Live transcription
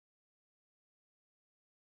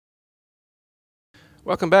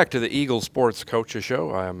Welcome back to the Eagle Sports Coaches Show.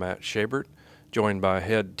 I am Matt Schabert, joined by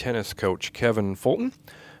head tennis coach Kevin Fulton.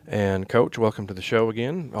 And, Coach, welcome to the show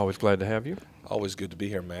again. Always glad to have you. Always good to be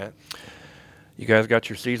here, Matt. You guys got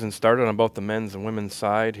your season started on both the men's and women's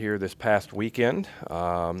side here this past weekend.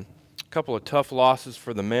 A couple of tough losses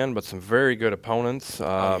for the men, but some very good opponents.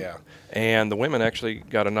 Yeah. And the women actually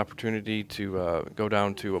got an opportunity to go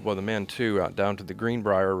down to, well, the men too, down to the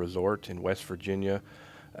Greenbrier Resort in West Virginia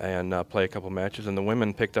and play a couple matches. And the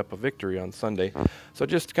women picked up a victory on Sunday. So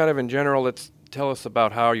just kind of in general, let's tell us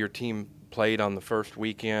about how your team played on the first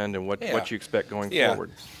weekend and what you expect going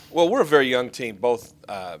forward. Well, we're a very young team, both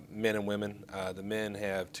men and women. The men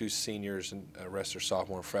have two seniors and the rest are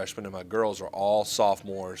sophomore and freshmen, and my girls are all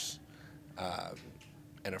sophomores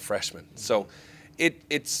and a freshman. So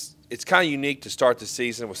it's kind of unique to start the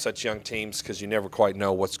season with such young teams because you never quite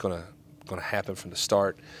know what's going to happen from the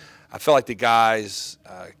start. I felt like the guys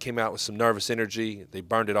came out with some nervous energy. They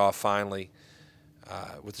burned it off finally.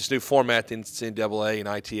 With this new format the NCAA and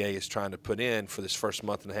ITA is trying to put in for this first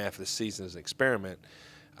month and a half of the season as an experiment,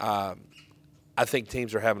 I think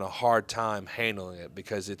teams are having a hard time handling it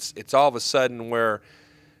because it's all of a sudden where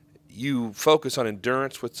you focus on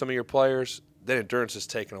endurance with some of your players, then endurance is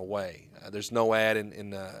taken away. There's no ad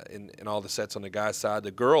in all the sets on the guys' side.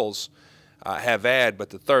 The girls have ad, but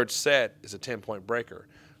the third set is a 10-point breaker.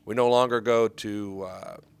 We no longer go to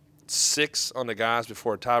 6 on the guys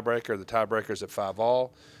before a tiebreaker. The tiebreaker is at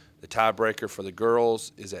 5-all. The tiebreaker for the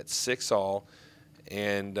girls is at 6-all.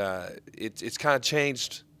 And it's kind of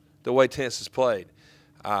changed the way tennis is played.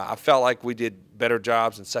 I felt like we did better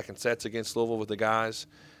jobs in second sets against Louisville with the guys.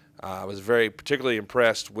 I was particularly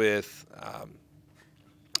impressed with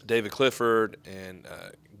David Clifford and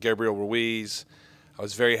Gabriel Ruiz. I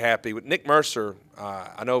was very happy with Nick Mercer.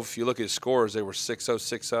 I know if you look at his scores, they were 6-0,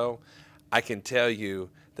 6-0. I can tell you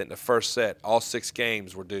that in the first set, all 6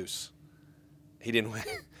 games were deuce. He didn't win.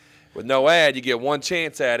 With no ad, you get one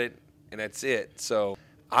chance at it, and that's it. So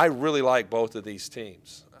I really like both of these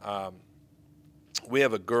teams. We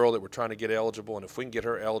have a girl that we're trying to get eligible, and if we can get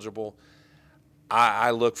her eligible, I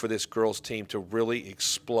look for this girls' team to really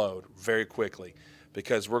explode very quickly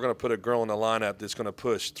because we're going to put a girl in the lineup that's going to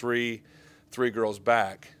push three girls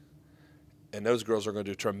back, and those girls are going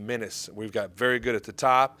to do tremendous. We've got very good at the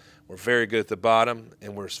top, we're very good at the bottom,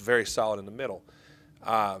 and we're very solid in the middle.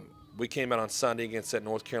 We came out on Sunday against that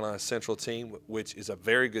North Carolina Central team, which is a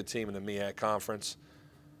very good team in the MEAC conference.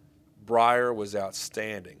 Breyer was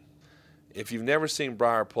outstanding. If you've never seen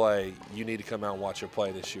Breyer play, you need to come out and watch her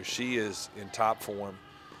play this year. She is in top form.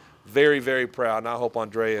 Very, very proud, and I hope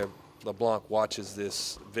Andrea LeBlanc watches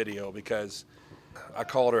this video because I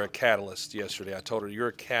called her a catalyst yesterday. I told her, you're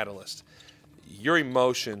a catalyst. Your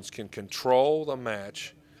emotions can control the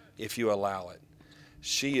match if you allow it.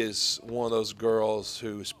 She is one of those girls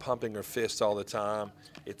who's pumping her fist all the time.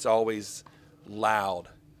 It's always loud.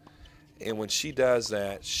 And when she does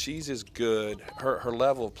that, she's as good. Her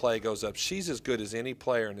level of play goes up. She's as good as any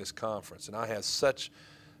player in this conference. And I have such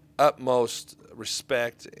utmost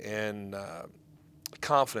respect and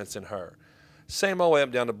confidence in her. Same old way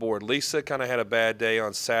up down the board. Lisa kind of had a bad day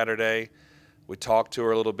on Saturday. We talked to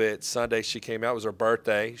her a little bit. Sunday she came out. It was her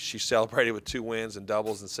birthday. She celebrated with 2 wins in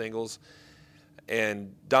doubles and singles.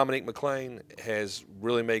 And Dominique McLean has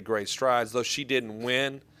really made great strides. Though she didn't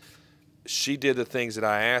win, she did the things that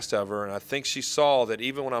I asked of her. And I think she saw that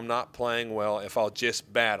even when I'm not playing well, if I'll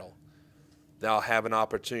just battle, that I'll have an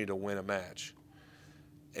opportunity to win a match.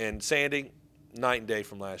 And Sandy, night and day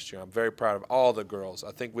from last year. I'm very proud of all the girls.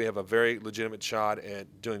 I think we have a very legitimate shot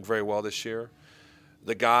at doing very well this year.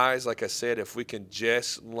 The guys, like I said, if we can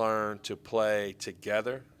just learn to play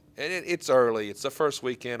together, and it's early. It's the first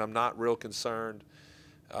weekend. I'm not real concerned.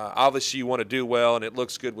 Obviously, you want to do well, and it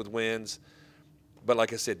looks good with wins. But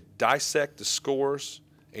like I said, dissect the scores,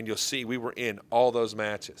 and you'll see we were in all those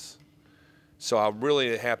matches. So I'm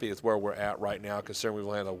really happy with where we're at right now, considering we've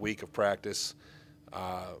only had a week of practice.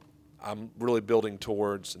 I'm really building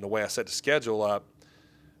towards, and the way I set the schedule up,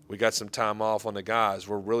 we got some time off on the guys.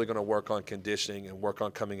 We're really going to work on conditioning and work on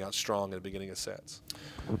coming out strong at the beginning of sets.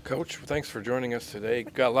 Coach, thanks for joining us today.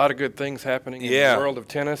 Got a lot of good things happening in the world of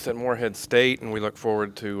tennis at Morehead State, and we look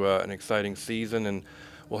forward to an exciting season. And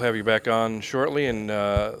we'll have you back on shortly and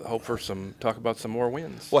hope for talk about some more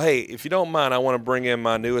wins. Well, hey, if you don't mind, I want to bring in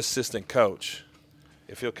my new assistant coach.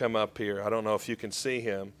 If he'll come up here. I don't know if you can see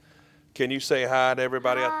him. Can you say hi to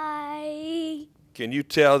everybody? Hi. Can you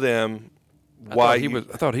tell them why I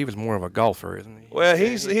thought he was more of a golfer, isn't he? Well,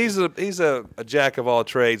 he's a jack of all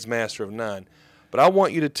trades, master of none. But I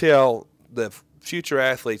want you to tell the future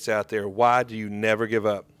athletes out there, why do you never give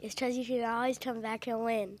up? It's because you can always come back and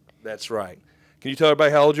win. That's right. Can you tell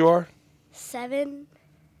everybody how old you are? 7.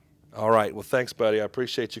 All right. Well, thanks, buddy. I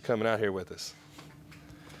appreciate you coming out here with us.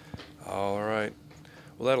 All right.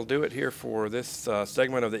 Well, that'll do it here for this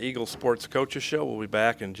segment of the Eagle Sports Coaches Show. We'll be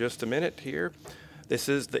back in just a minute here. This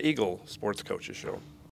is the Eagle Sports Coaches Show.